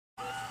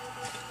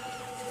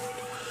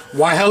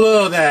Why,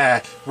 hello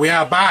there. We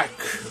are back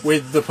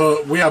with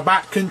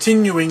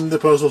continuing the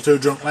Postal 2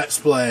 Drunk Let's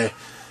Play.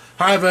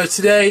 However,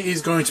 today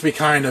is going to be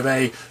kind of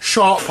a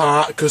short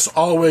part because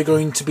all we're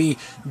going to be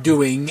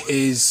doing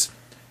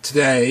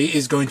today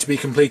is going to be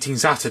completing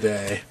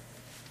Saturday.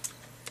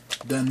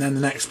 Then the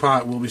next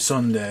part will be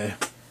Sunday.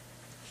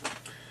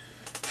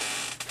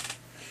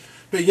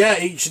 But yeah,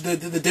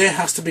 the day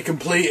has to be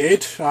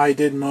completed. I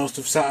did most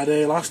of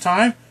Saturday last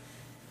time.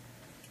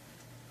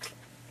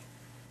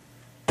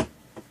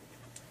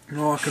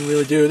 All I can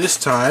really do this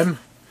time,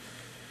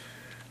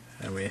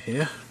 and we're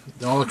here.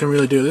 All I can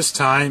really do this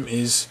time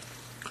is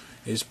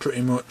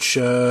pretty much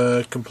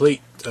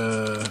complete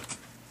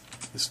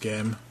this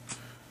game,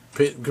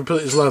 complete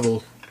this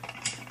level.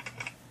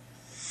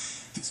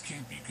 This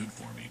can't be good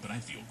for me, but I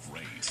feel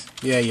great.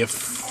 Yeah, you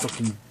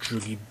fucking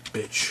druggy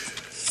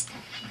bitch.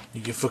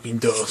 You get fucking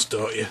dose,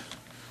 don't you?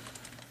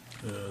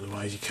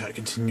 Otherwise, you can't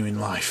continue in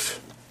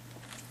life.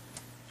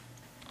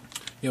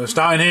 Yeah, we're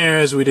starting here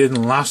as we did in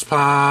the last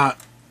part.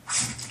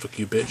 Fuck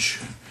you,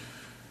 bitch.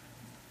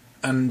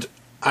 And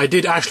I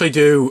did actually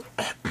do...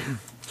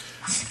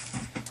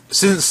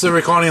 since the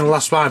recording of the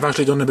last part, I've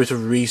actually done a bit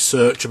of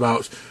research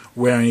about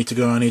where I need to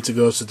go. I need to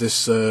go to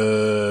this,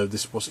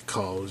 what's it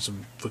called?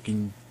 Some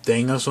fucking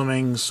thing or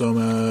something?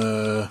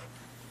 I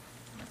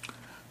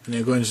need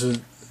to go into...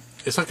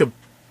 It's like a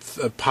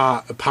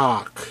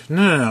park.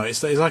 No,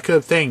 it's like a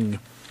thing.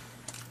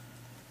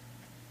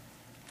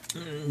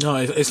 No,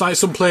 it's like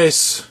some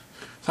place...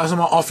 It's like some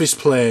office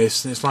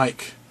place, and it's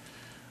like...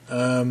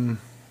 No.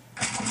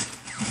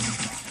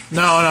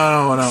 Here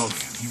I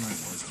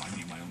was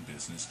minding my own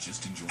business,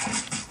 just enjoying.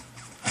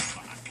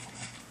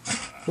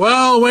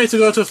 Well, way to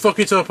go to fuck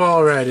it up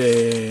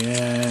already.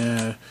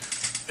 Yeah.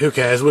 Who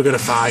cares? We're gonna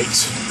fight.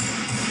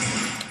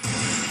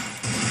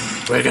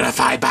 We're gonna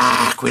fight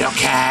back. We don't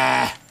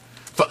care.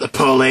 Fuck the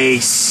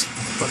police.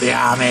 Fuck the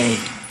army.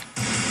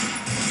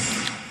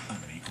 I'm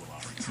an equal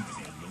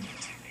opportunity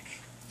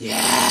lunatic.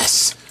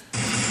 Yes.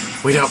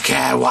 We don't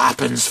care what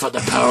happens. Fuck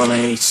the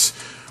police.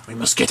 We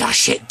must get our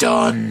shit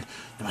done,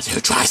 no matter who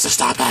tries to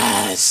stop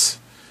us.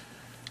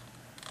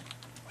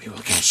 We will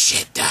get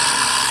shit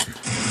done.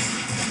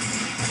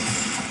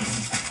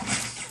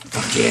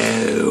 Fuck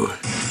you.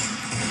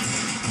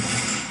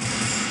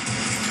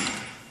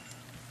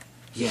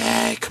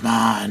 Yeah, come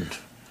on.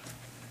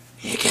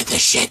 You get the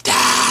shit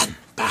done,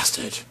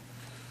 bastard.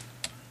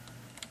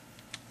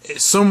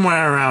 It's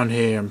somewhere around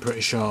here, I'm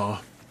pretty sure.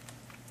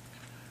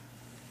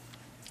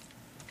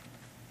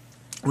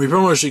 We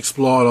pretty much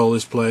explored all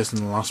this place in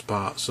the last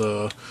part,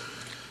 so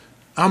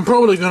I'm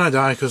probably gonna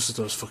die because of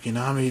those fucking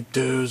army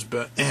dudes,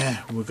 but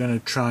we're gonna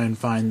try and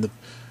find the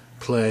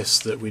place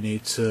that we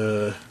need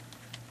to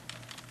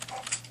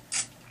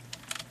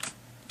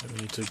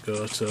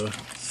go to.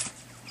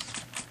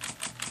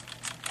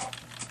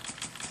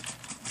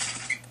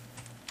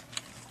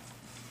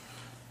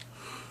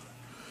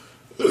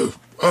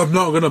 I'm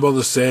not gonna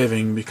bother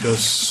saving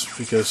because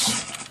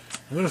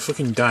I'm gonna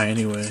fucking die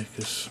anyway.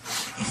 Because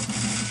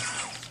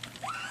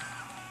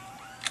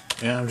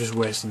yeah, I'm just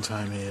wasting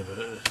time here,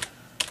 but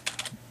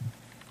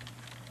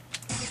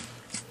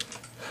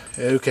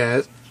who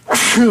cares?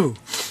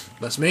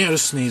 That's me. I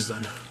just sneezed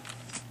then.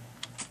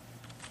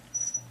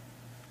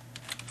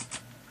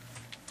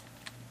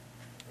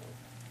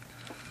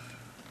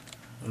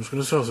 I'm just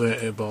gonna throw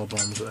 8 ball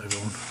bombs at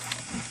everyone.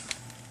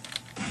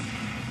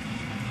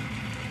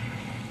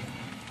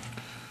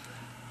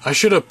 I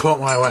should have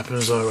put my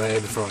weapons away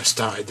before I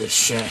started this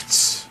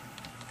shit.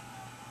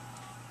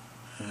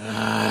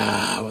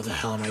 What the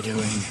hell am I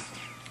doing?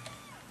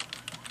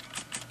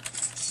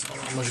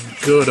 Not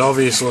much good,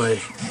 obviously.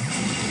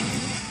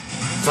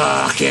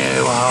 Fuck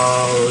you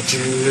all,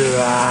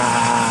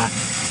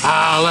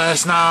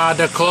 Alice not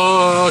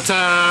Dakota.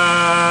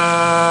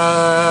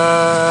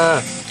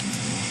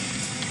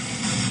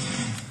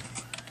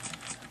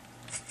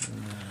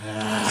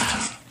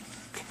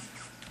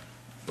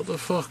 What the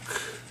fuck?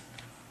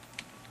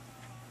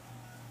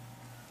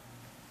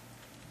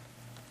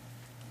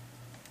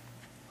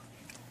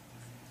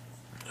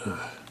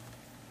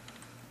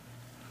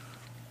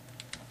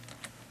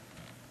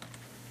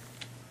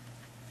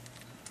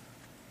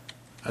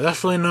 I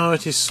definitely know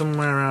it is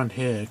somewhere around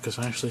here because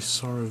I actually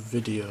saw a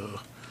video.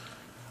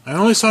 I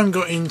only saw him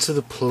go into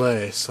the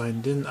place. I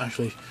didn't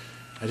actually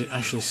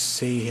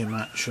see him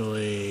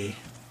actually.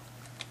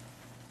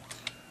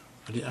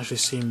 I didn't actually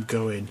see him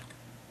go in.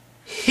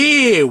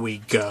 Here we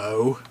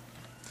go.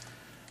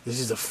 This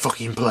is the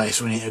fucking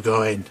place we need to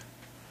go in.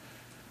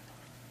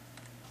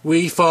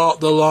 We fought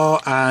the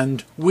law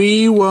and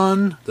we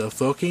won. The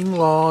fucking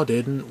law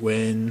didn't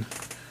win.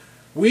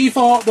 We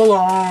fought the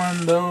law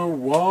and the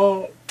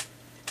war.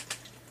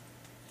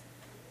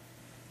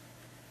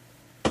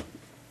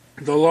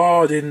 The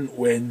law didn't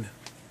win.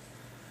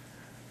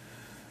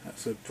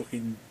 That's a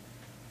fucking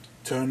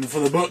turn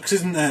for the books,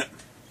 isn't it?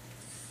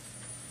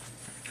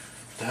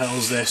 What the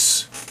hell's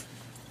this?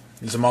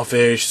 There's some more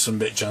fish,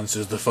 some bitch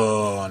answers the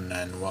phone,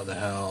 and what the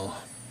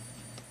hell?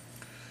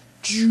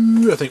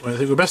 I think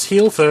we best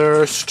heal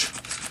first.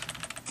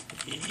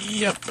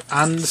 Yep,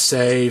 and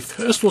save.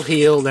 First we'll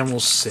heal, then we'll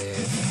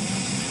save.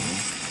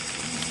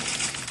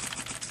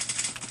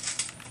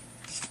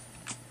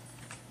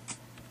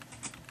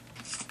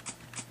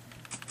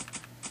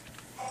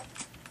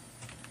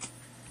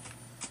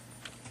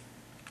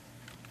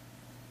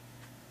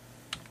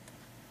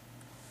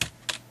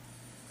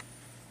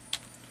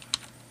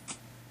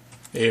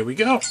 Here we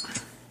go.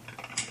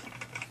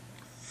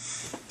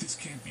 This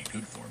can't be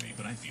good for me,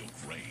 but I feel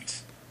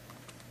great.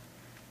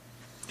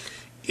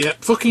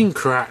 Yep, fucking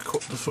crack.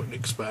 What the fuck do you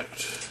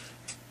expect?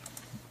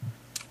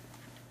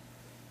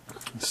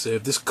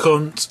 Save this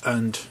cunt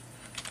and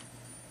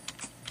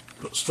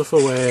put stuff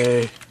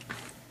away.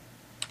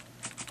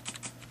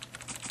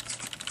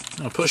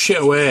 No, put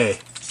shit away.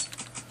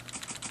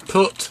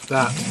 Put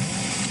that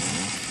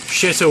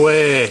shit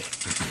away.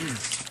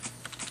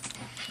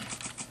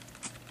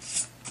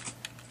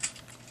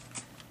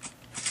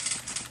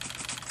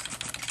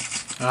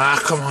 Ah,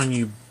 come on,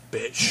 you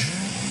bitch.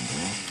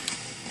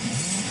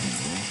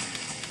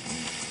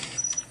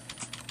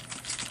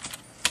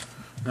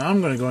 Now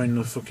I'm gonna go in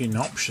the fucking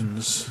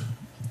options.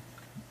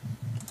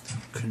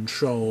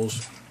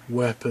 Controls,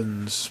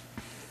 weapons.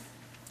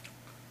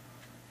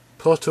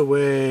 Put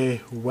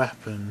away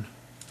weapon.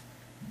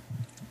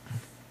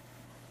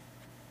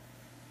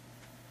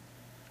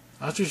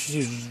 I'll just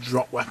use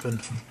drop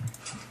weapon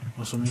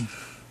or something.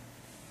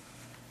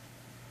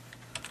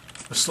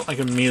 It's not like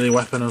a melee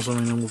weapon or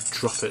something, and we'll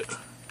drop it.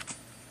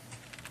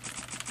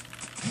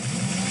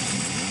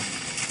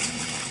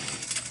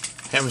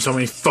 Hit with so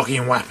many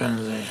fucking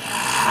weapons.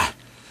 Ah,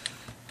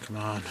 come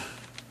on.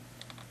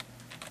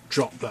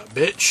 Drop that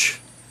bitch.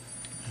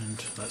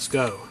 And let's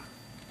go.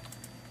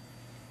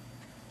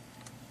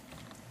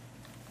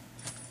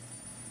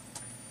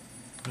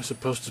 Am I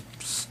supposed to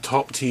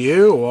talk to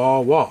you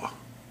or what?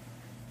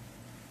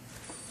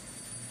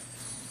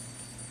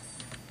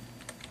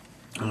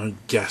 I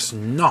guess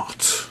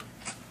not.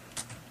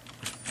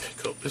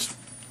 Pick up this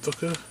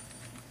fucker.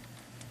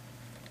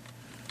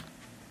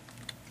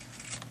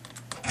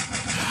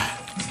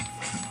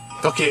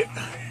 Fuck it.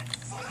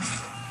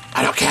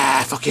 I don't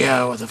care. Fuck you.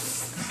 What the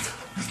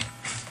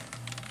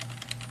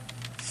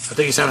I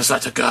think he's having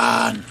select a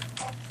gun.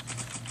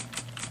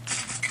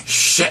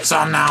 Shit's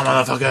on now,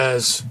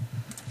 motherfuckers.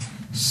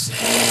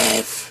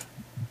 Save.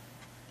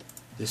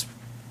 This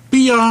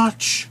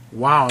biatch.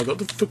 Wow, I got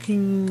the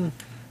fucking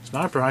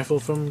sniper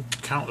rifle from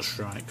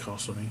Counter-Strike or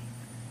something.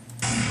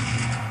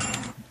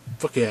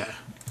 Fuck yeah.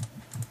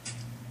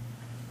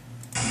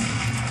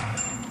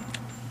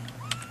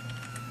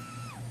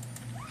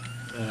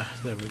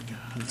 There we go.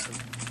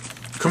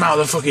 Come out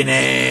of the fucking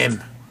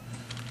aim!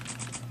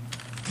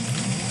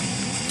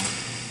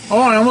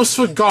 Oh, I almost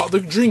forgot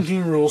the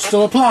drinking rules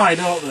still apply,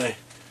 don't they?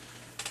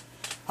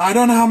 I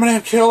don't know how many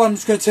I've killed, I'm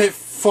just going to take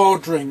 4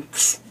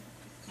 drinks.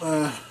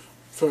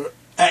 For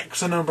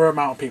X number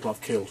amount of people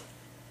I've killed.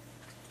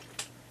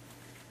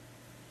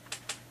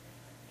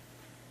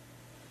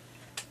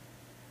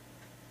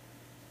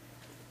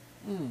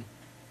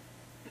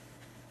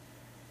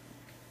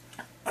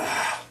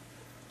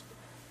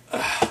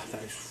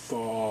 That is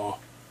 4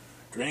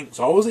 drinks.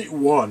 Or was it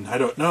 1? I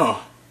don't know.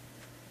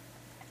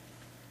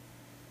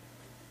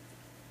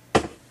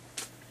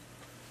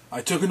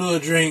 I took another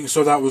drink,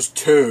 so that was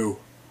 2.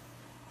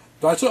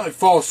 But I took like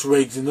 4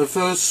 swigs in the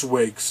first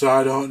swig, so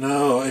I don't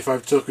know if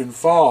I've taken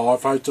 4 or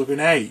if I've taken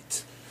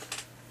 8.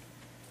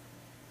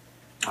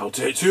 I'll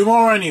take 2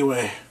 more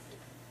anyway.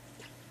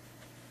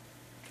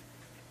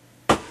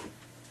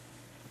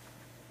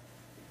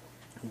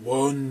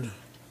 One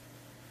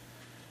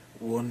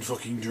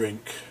fucking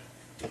drink.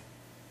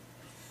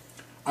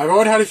 I've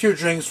already had a few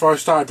drinks before I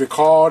started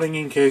recording,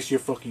 in case you're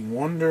fucking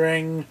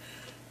wondering.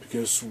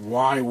 Because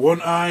why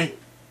wouldn't I?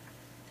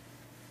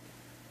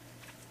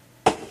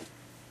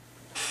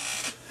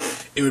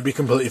 It would be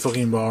completely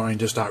fucking boring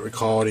to start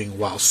recording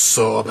while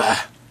sober.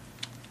 I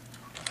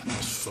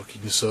was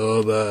fucking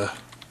sober.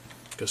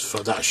 Because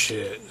for that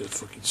shit, the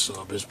fucking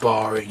sober is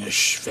boring as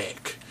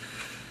shit.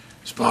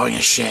 It's boring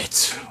as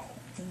shit.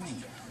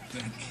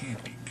 That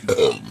can't be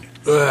good.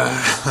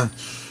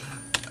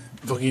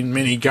 Fucking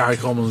mini Gary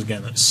Coleman's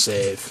again, let's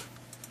save.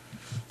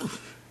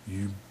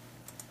 You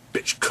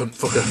bitch cunt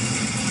fucker.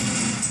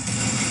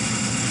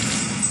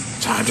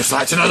 Time to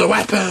select another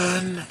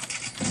weapon!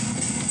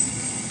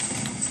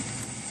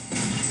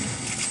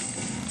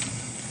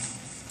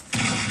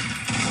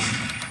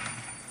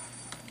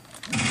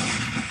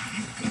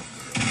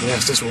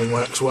 Yes, this one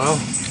works well.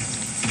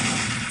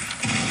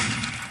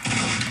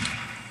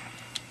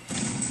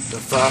 The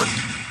fuck?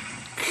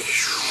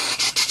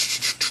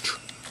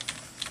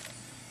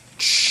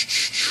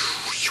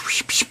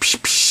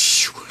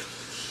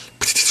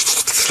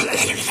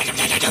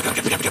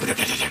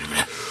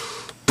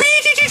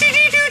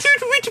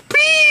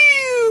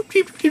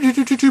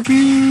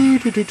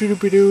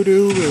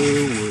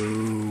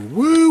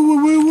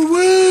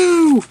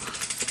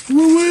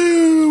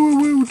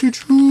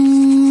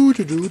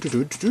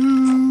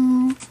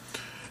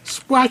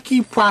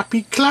 wacky,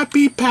 wappy,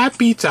 clappy,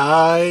 pappy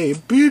type.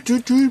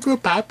 Beautiful,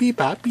 pappy,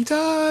 pappy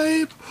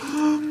type.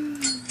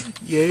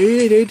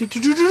 Yeah.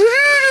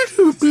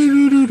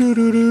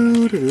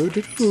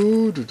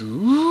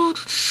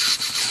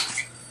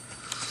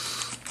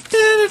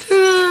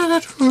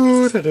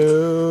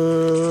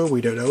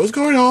 We don't know what's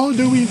going on,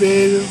 do we,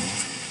 babe?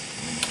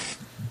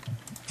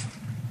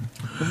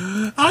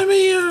 I'm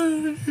here.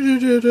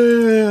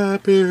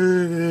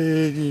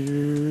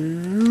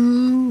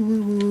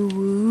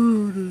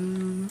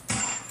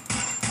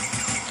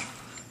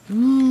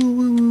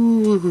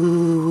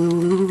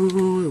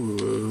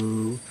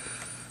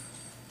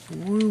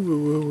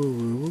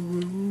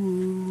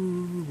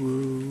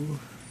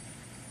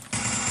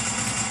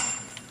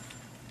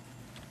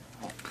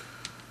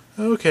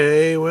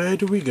 Okay, where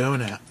do we go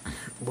now?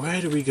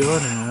 Where do we go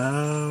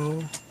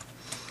now?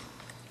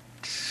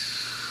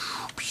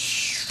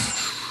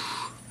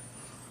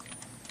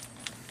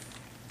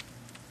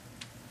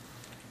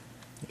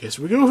 I guess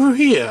we go through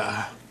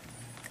here.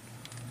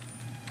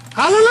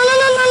 How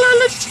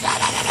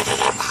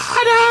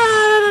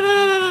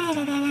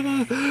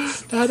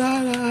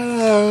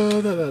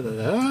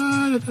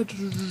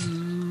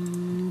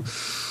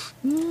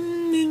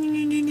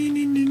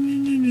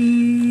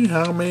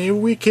many have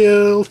we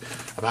killed?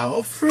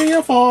 About 3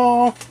 or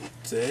 4.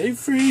 Say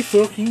 3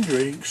 fucking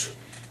drinks.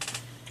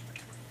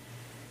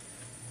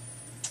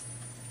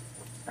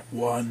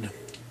 1.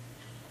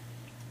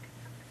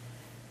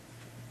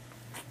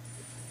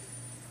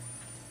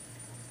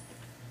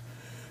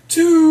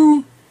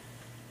 2.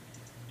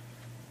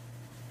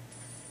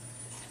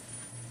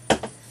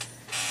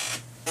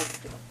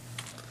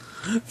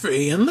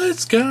 3, and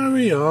let's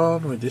carry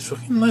on with this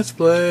fucking let's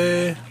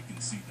play.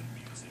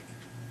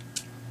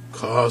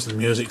 Cause the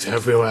music's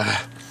everywhere.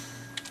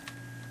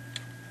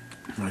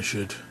 I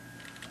should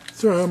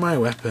throw my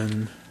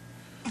weapon.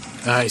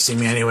 You see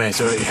me anyway,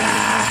 so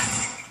yeah.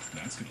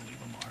 That's gonna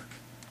leave a mark.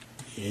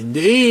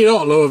 Indeed,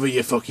 all over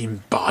your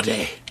fucking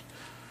body.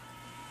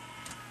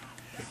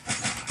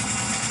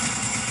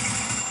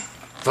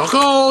 Fuck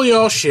all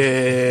your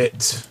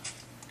shit.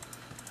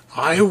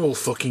 I will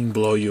fucking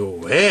blow you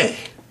away.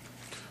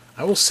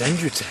 I will send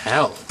you to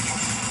hell.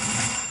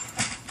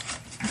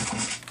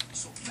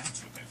 So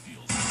that's what that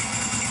feels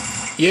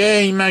like.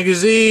 Yay,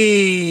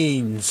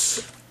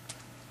 magazines!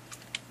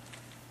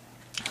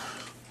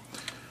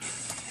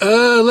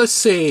 Let's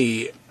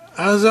see.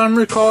 As I'm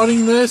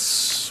recording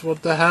this,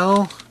 what the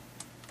hell?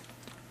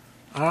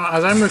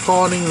 As I'm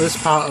recording this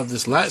part of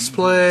this Let's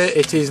Play,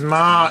 it is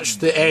March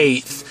the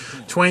 8th,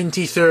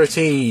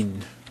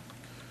 2013.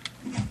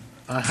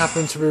 I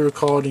happen to be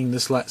recording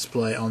this Let's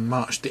Play on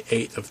March the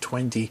 8th of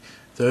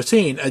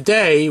 2013, a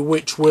day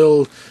which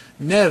will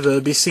never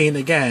be seen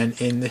again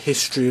in the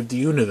history of the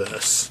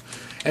universe.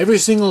 Every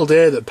single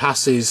day that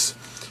passes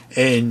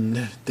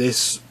in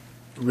this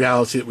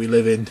reality that we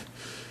live in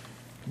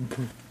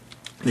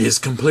is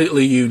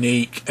completely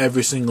unique.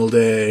 Every single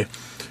day,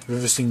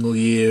 every single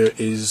year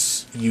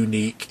is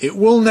unique. It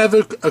will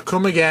never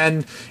come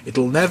again.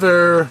 It'll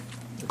never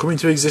come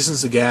into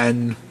existence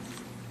again.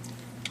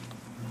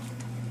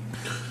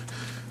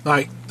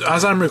 Like,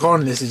 as I'm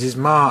recording this, it is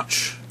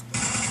March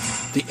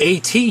the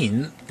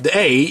 18th, the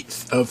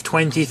 8th of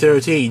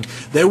 2013.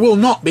 There will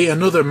not be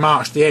another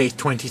March the 8th,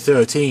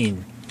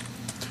 2013.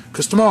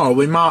 Because tomorrow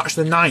will be March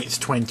the 9th,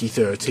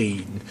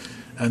 2013.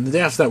 And the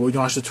day after that will be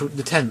March the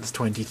 10th,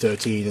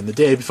 2013. And the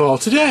day before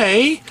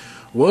today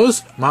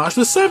was March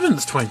the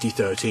 7th,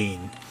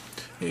 2013.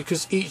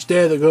 Because each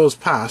day that goes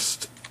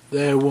past,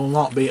 there will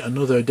not be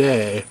another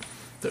day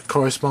that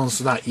corresponds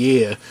to that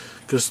year.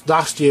 Because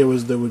last year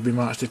there would be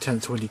March the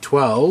 10th,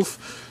 2012,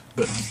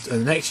 but the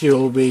next year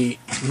will be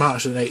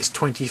March the 8th,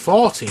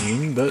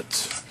 2014,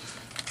 but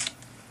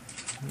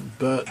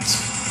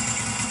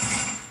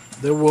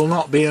there will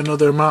not be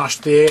another March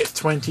the 8th,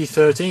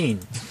 2013.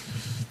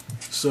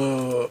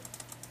 So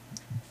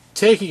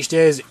take each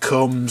day as it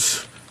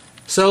comes,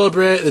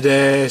 celebrate the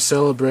day,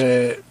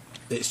 celebrate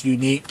its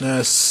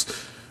uniqueness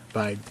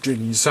by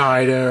drinking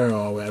cider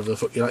or whatever the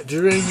fuck you like to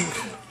drink.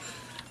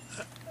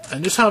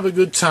 And just have a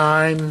good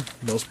time.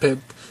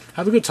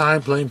 Have a good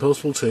time playing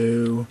Postal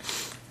 2.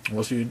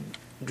 Whilst you're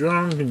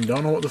drunk and you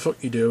don't know what the fuck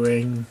you're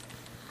doing.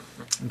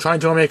 I'm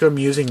trying to make an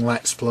amusing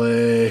Let's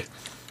Play.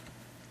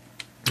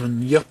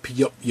 And yuppie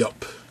yup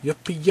yup.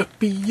 Yuppie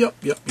yuppie yup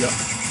yup yup.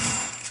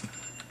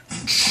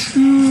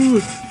 Choo.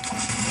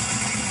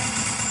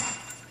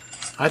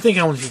 I think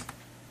I want to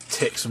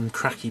take some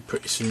cracky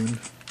pretty soon.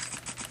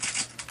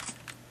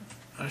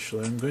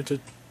 Actually, I'm going to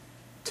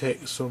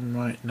take some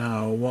right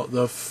now. What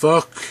the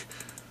fuck?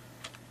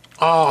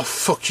 Oh,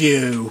 fuck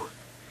you.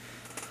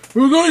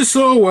 We were going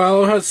so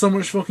well, I had so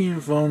much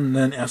fucking fun, and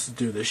then it has to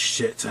do this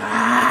shit.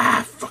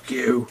 Ah, fuck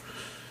you.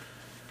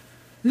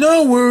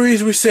 No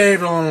worries, we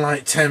saved on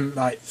like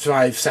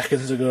 5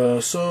 seconds ago,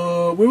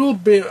 so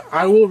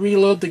I will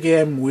reload the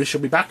game. We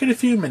shall be back in a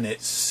few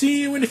minutes.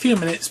 See you in a few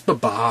minutes, bye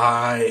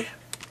bye.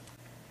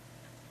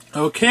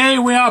 Okay,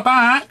 we are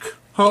back,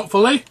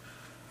 hopefully.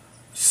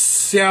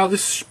 See how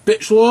this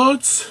bitch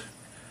loads.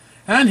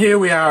 And here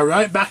we are,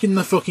 right back in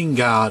the fucking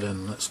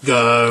garden. Let's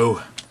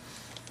go.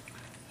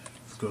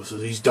 Go through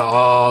these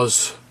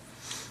doors.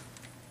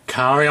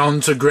 Carry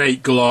on to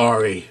great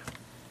glory.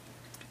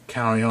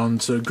 Carry on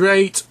to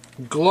great,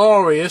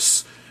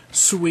 glorious,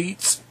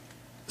 sweet,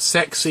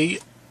 sexy,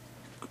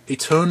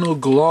 eternal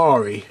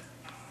glory.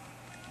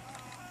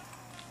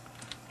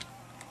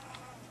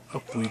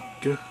 Up we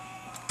go.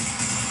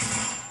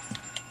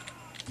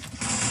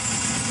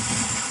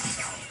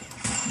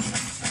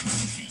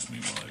 Excuse me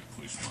while I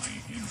push my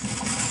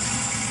info.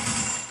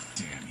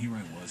 Damn, here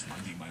I was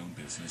minding my own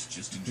business,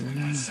 just enjoying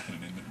my Second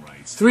Amendment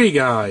rights. 3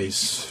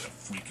 guys.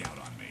 Freak out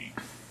on me.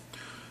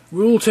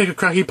 We will take a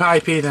cracky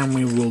pipey, then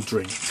we will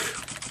drink.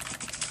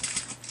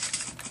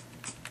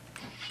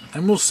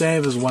 And we'll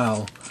save as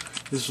well.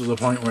 This was the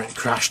point where it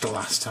crashed the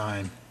last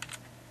time.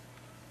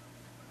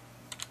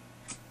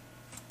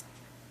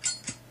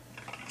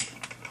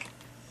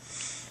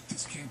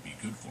 This can't be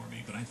good for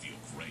me, but I feel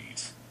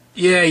great.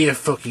 Yeah, you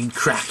fucking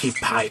cracky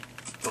pipe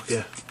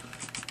fucker.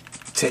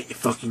 Take your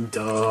fucking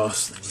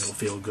dose, then you'll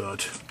feel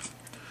good.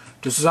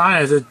 Just as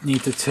I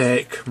need to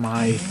take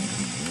my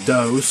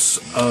dose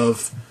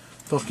of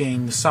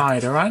fucking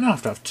cider right now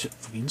after I've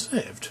fucking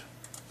saved.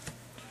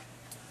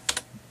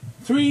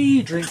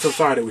 3 drinks of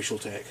cider we shall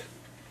take.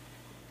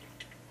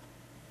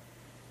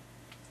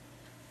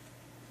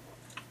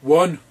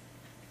 1.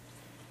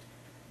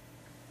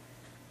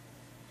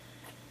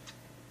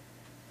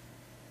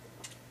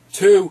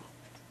 2.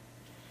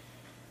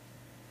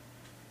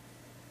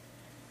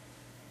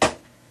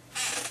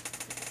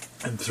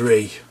 And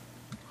 3.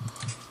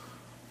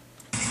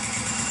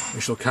 We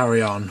shall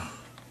carry on.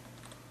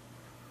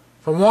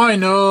 From what I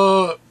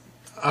know,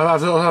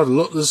 I've had a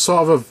look, there's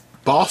sort of a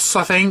boss,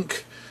 I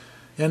think,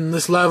 in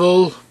this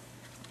level.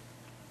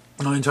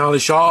 Not entirely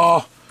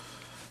sure,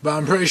 but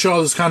I'm pretty sure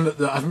there's kind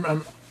of.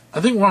 I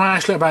think we're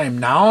actually about him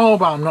now,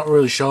 but I'm not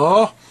really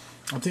sure.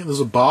 I think there's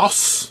a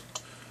boss,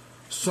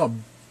 sort of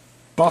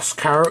boss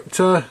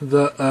character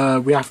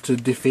that we have to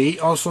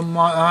defeat or something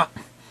like that.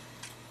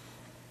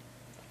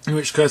 In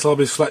which case, I'll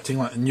be selecting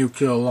like a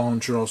nuclear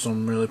launcher or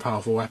some really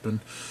powerful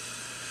weapon.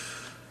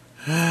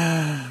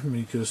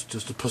 Because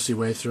just a pussy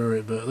way through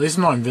it, but at least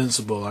I'm not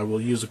invincible. I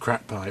will use a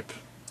crack pipe.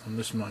 And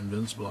this is not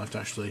invincible. I have to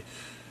actually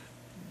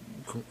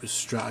come up with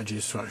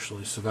strategies to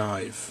actually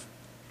survive.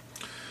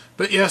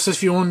 But yes,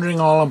 if you're wondering,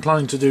 all I'm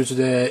planning to do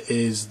today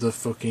is the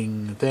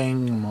fucking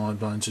thing. All I'm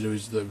planning to do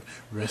is the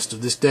rest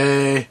of this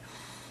day.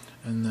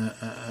 And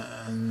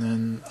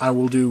then I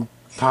will do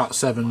part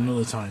 7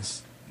 another time.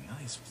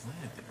 Nice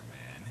plan there,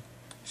 man.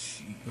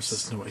 Jeez. Let's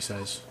listen to what he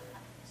says.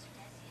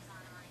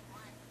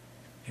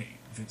 Hey,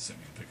 Vince sent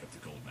me to pick up the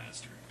Gold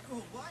Master.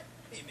 Gold what?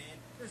 Hey man,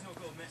 there's no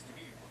Gold Master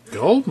here.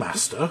 Gold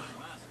Master?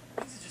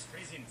 This is just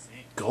crazy and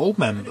insane. Gold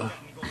I never member? got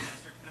any Gold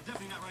Master, and I'm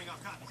definitely not running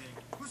off copies,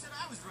 eh? Who said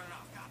I was running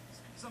off copies?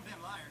 Some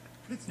damn liar.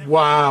 It's never-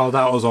 Wow,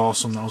 that was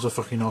awesome. That was a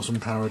fucking awesome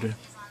parody.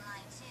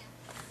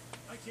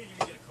 I can't even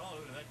get a call out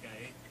of that guy,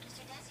 eh?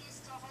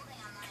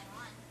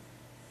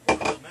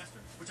 Gold Master,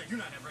 which I do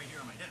not have right here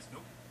on my desk,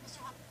 nope.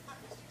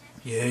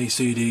 Yay,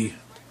 CD.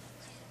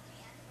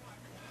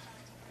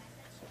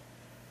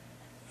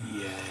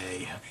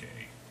 Yay.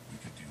 Okay, we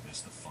could do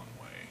this the fun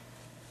way.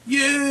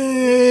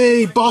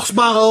 Yay! Boss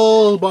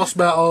battle! Boss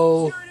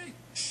battle!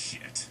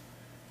 Shit.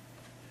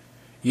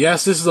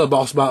 Yes, this is a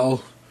boss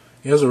battle.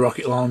 He has a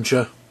rocket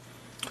launcher.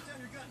 Put down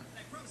your gun.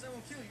 I promise I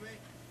won't kill you, eh?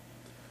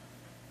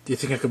 Do you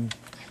think I could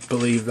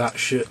believe that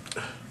shit?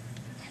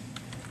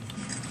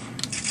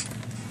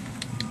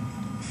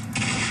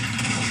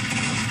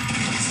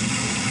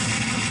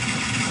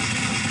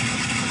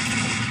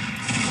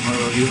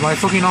 I'll use my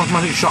fucking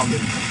automatic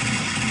shotgun.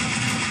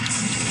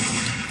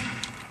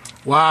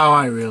 Wow,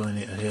 I really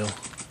need a heal.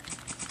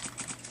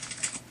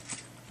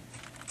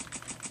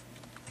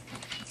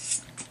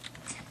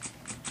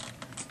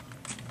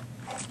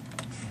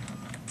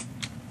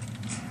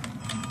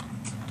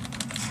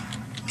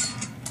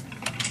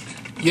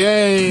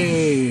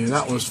 Yay!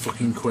 That was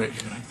fucking quick.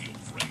 But I feel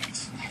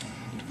great.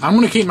 I'm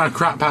gonna keep my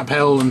crap pack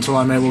held until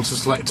I'm able to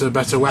select a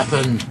better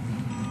weapon.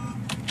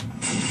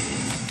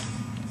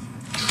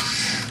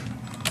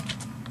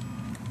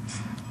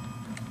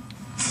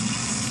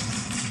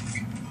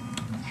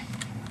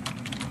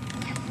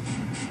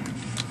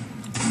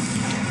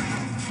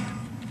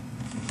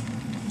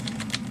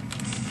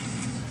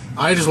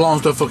 I just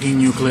launched a fucking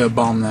nuclear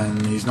bomb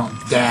then, he's not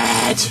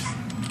dead.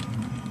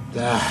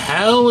 The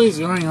hell is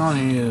going on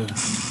here?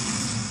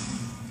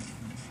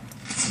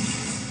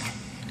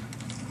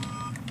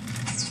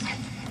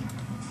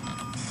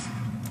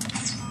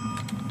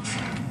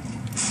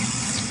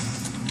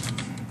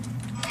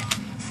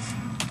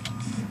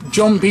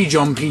 Jumpy,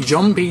 jumpy,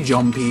 jumpy,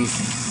 jumpy.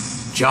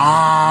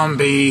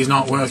 Jumpy's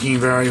not working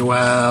very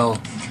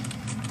well.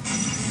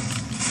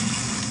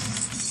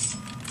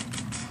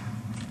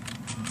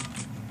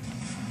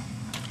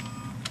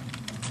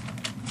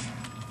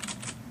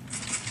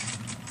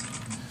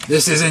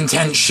 This is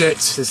intense shit.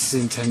 This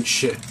is intense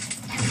shit.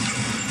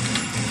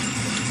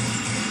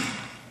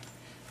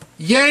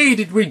 Yay,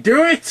 did we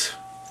do it?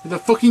 With a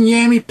fucking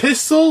yammy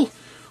pistol?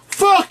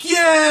 Fuck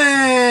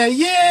yeah!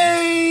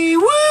 Yay!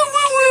 Woo woo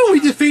woo! We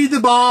defeat the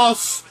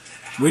boss!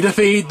 We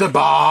defeat the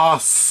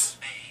boss!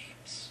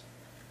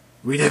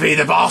 We defeat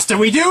the boss! Did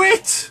we do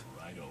it?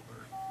 Right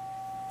over.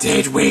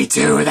 Did we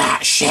do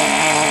that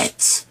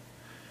shit?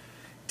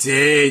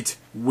 Did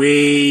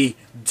we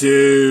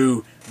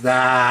do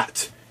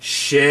that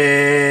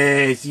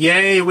shit?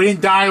 Yay, we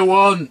didn't die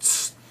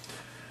once.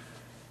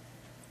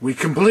 We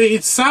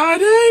completed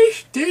Saturday,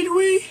 did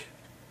we?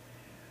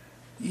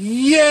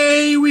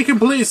 Yay, we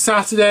completed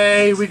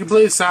Saturday. We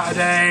completed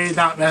Saturday.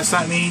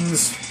 That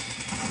means...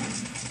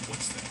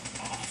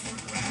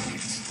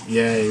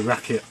 Yay,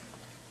 racket.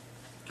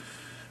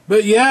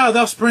 But yeah,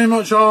 that's pretty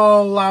much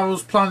all I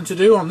was planning to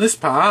do on this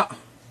part.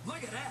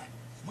 Look at that.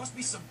 Must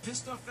be some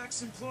pissed off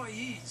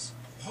ex-employees.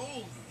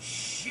 Holy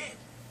shit.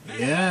 Man,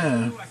 Yeah.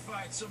 I knew I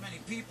fired so many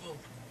people.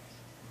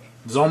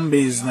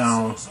 Zombies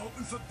now. Stores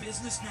open for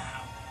business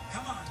now.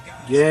 Come on,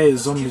 guys. Yeah,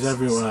 Let's zombies kick some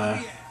everywhere.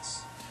 zombie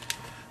ass.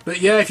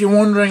 But yeah, if you're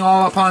wondering,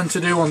 all I plan to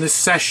do on this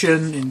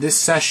session,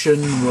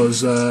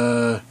 was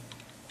all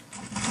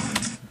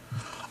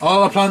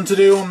I planned to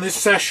do on this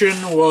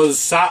session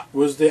was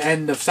the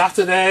end of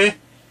Saturday.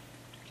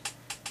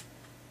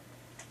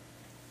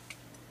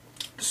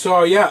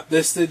 So yeah,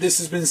 this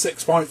has been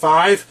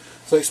 6.5.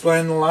 So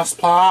explain the last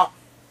part.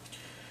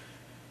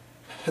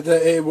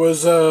 That it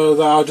was that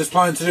I was just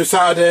planning to do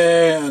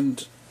Saturday,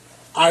 and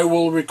I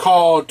will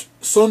record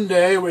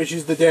Sunday, which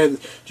is the day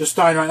that just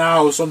starting right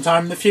now,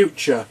 sometime in the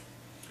future.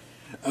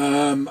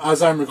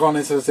 As I'm recording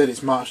this, as I said,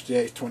 it's March the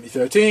 8th,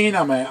 2013.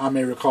 I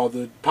may record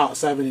the part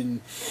 7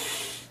 in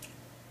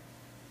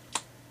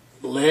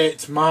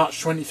late March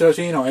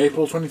 2013, or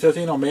April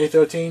 2013, or May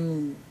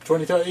 13,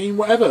 2013,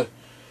 whatever.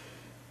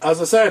 As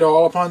I said,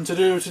 all I planned to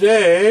do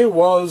today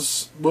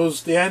was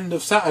the end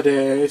of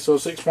Saturday, so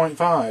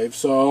 6.5.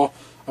 So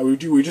we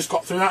just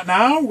got through that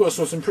now. We've got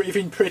some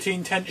pretty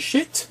intense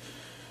shit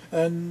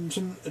and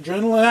some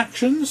adrenaline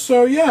action.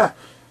 So yeah,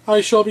 I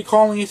shall be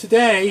calling it a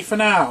day for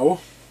now.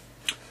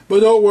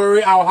 But don't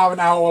worry, I'll have an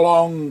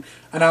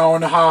an hour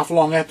and a half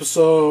long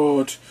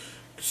episode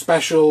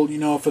special, you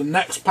know, for the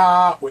next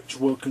part, which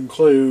will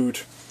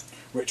conclude.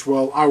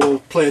 I will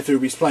be playing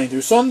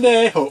through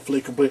Sunday, hopefully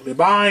completely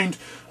blind,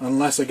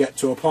 unless I get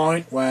to a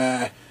point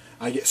where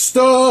I get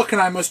stuck and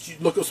I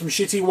must look at some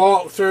shitty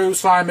walkthroughs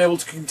so I'm able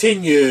to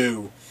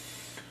continue.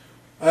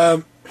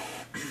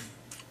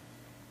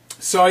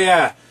 So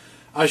yeah,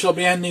 I shall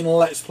be ending the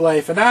Let's Play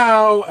for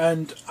now,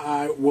 and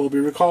I will be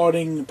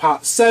recording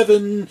part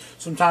 7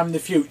 sometime in the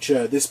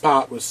future. This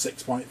part was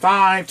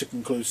 6.5 to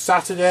conclude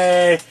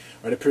Saturday. I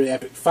had a pretty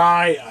epic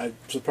fight. I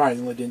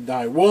surprisingly didn't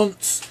die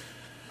once.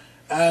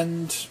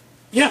 And,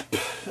 yep,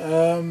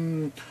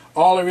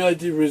 all I really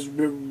did was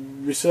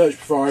research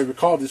before I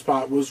recorded this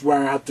part was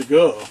where I had to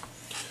go.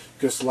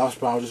 Because the last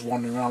part I was just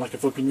wandering around like a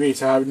fucking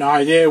retard. I had no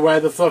idea where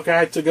the fuck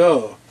I had to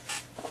go.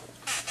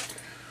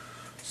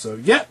 So,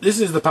 yep, this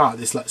is the part of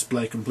this Let's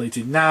Play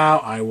completed now.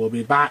 I will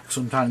be back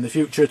sometime in the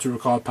future to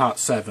record part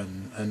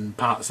 7 and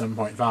part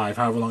 7.5,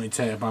 however long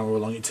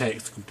it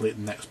takes to complete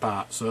the next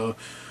part. So,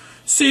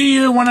 see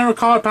you when I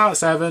record part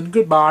 7.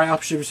 Goodbye. I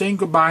should be saying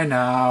goodbye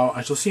now.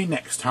 I shall see you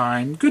next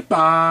time.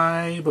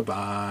 Goodbye.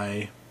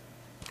 Bye-bye.